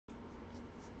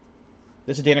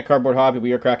This is Dana Cardboard Hobby.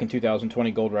 We are cracking 2020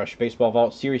 Gold Rush Baseball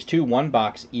Vault Series 2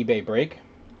 1-box eBay break.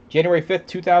 January 5th,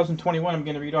 2021. I'm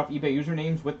going to read off eBay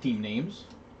usernames with team names.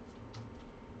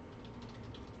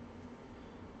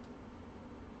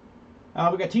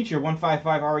 We got Teacher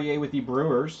 155 REA with the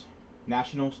Brewers,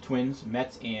 Nationals, Twins,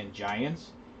 Mets, and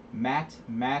Giants. Matt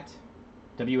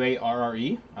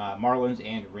WARRE, Marlins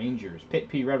and Rangers. Pit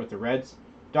P Red with the Reds,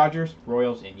 Dodgers,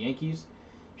 Royals, and Yankees.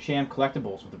 Sham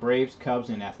Collectibles with the Braves, Cubs,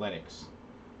 and Athletics.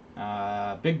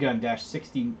 Big Gun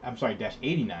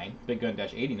 -89. Big Gun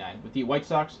 -89 with the White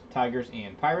Sox, Tigers,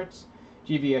 and Pirates.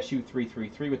 GVSU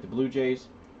 333 with the Blue Jays.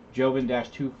 Joven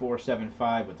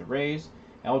 -2475 with the Rays.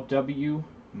 LW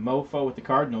Mofo with the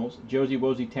Cardinals. Josie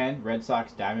Wozy 10, Red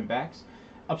Sox, Diamondbacks.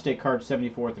 Upstate Card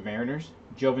 74 with the Mariners.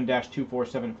 Joven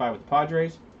 -2475 with the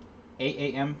Padres.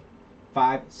 AAM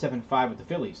 575 with the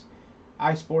Phillies.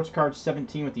 iSports Card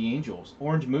 17 with the Angels.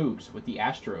 Orange Moogs with the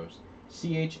Astros.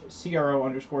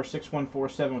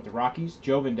 CHCRO_6147 with the Rockies.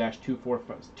 Joven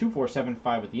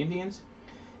 -2475 with the Indians.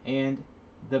 And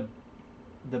the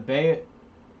Bear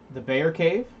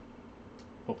Cave,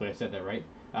 hopefully I said that right,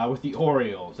 with the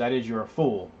Orioles. That is your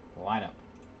full lineup.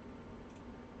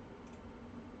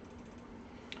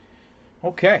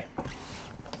 Okay,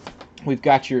 we've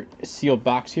got your sealed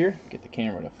box here. Get the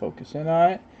camera to focus in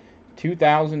on it.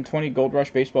 2020 Gold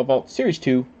Rush Baseball Vault Series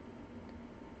 2.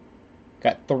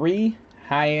 Got 3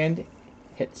 high-end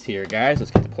hits here, guys.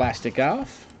 Let's get the plastic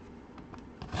off.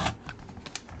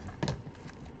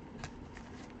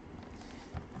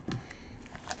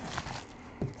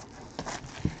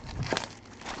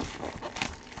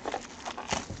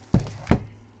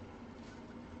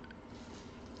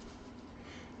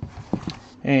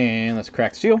 And let's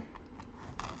crack the seal.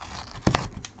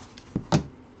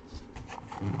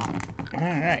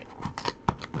 Alright.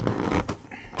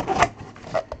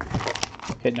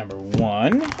 Hit number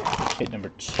 1, hit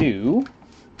number 2,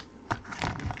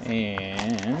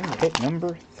 and hit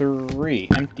number 3.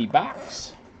 Empty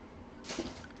box.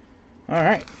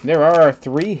 Alright, there are our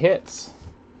 3 hits.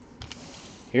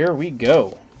 Here we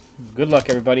go. Good luck,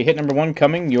 everybody. Hit number 1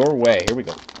 coming your way. Here we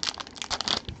go.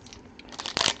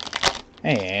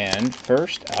 And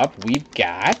first up, we've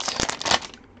got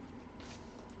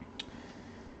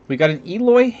an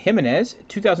Eloy Jimenez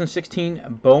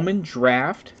 2016 Bowman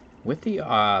Draft with the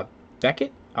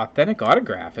Beckett Authentic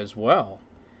Autograph as well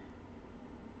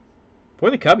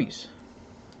for the Cubbies.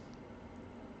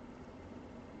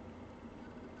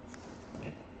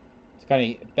 It's got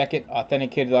a Beckett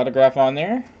Authenticated Autograph on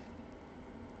there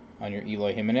on your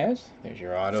Eloy Jimenez. There's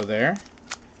your auto there.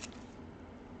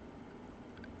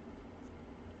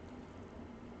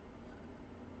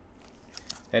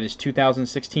 That is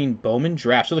 2016 Bowman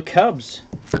Draft. So the Cubs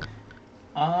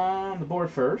on the board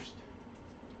first.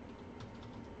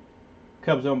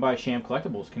 Cubs owned by Sham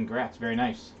Collectibles. Congrats. Very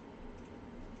nice.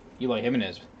 Eloy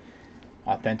Jimenez.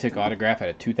 Authentic autograph at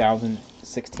a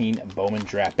 2016 Bowman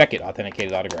Draft. Beckett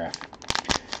Authenticated Autograph.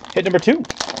 Hit number 2.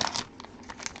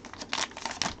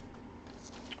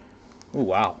 Oh,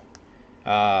 wow.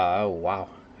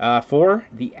 For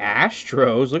the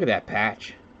Astros. Look at that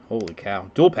patch. Holy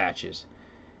cow. Dual patches.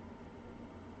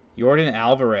 Jordan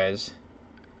Alvarez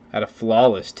had a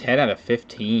flawless 10 out of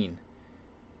 15.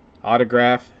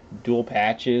 Autograph, dual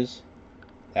patches.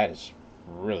 That is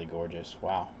really gorgeous.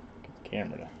 Wow. Get the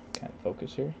camera to kind of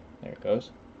focus here. There it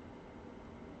goes.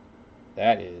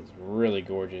 That is really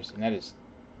gorgeous. And that is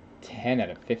 10 out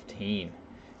of 15.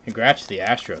 Congrats to the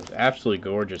Astros. Absolutely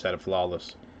gorgeous out of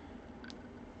flawless.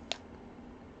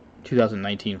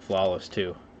 2019 flawless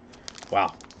too.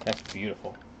 Wow. That's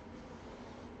beautiful.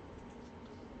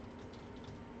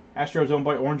 Astros owned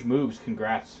by Orange Moogs.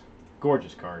 Congrats.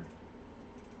 Gorgeous card.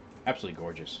 Absolutely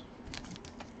gorgeous.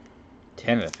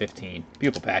 10 out of 15.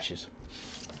 Beautiful patches.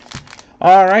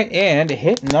 Alright, and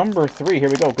hit number 3. Here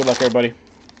we go. Good luck, everybody.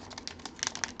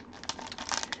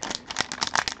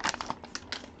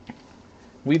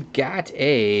 We've got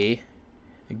a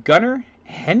Gunnar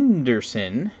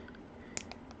Henderson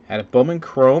at a Bowman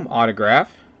Chrome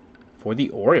autograph for the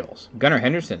Orioles. Gunnar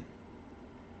Henderson.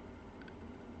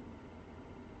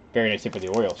 Very nice hit for the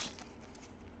Orioles.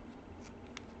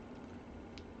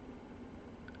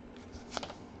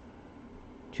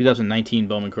 '19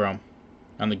 Bowman Chrome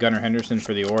on the Gunnar Henderson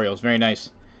for the Orioles. Very nice.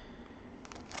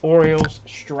 Orioles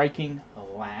striking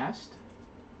last.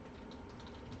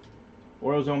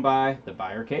 Orioles owned by the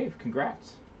Bear Cave.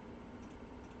 Congrats.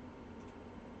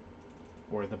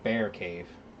 Or the Bear Cave.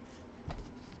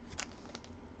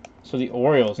 So the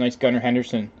Orioles, nice Gunnar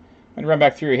Henderson. I'm going to run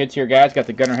back through your hits here, guys. Got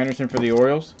the Gunnar Henderson for the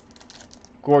Orioles.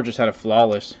 Gorgeous, had a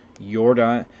flawless.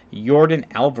 Jordan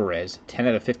Alvarez, 10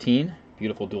 out of 15.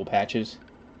 Beautiful dual patches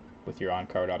with your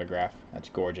on-card autograph. That's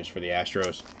gorgeous for the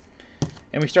Astros.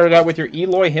 And we started out with your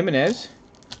Eloy Jimenez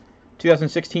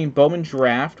 2016 Bowman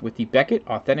Draft with the Beckett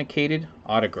Authenticated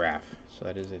Autograph. So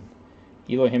that is an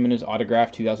Eloy Jimenez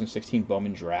Autograph 2016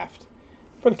 Bowman Draft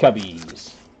for the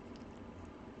Cubbies.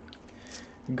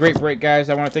 Great break, guys.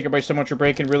 I want to thank everybody so much for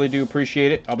breaking. Really do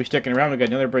appreciate it. I'll be sticking around. We've got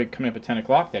another break coming up at 10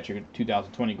 o'clock. That's your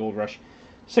 2020 Gold Rush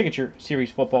Signature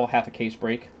Series Football half a case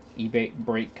break. eBay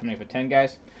break coming up at 10,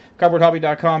 guys.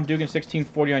 CardboardHobby.com,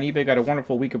 Dugan1640 on eBay. Got a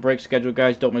wonderful week of breaks scheduled,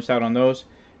 guys. Don't miss out on those.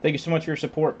 Thank you so much for your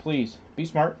support. Please be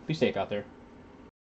smart, be safe out there.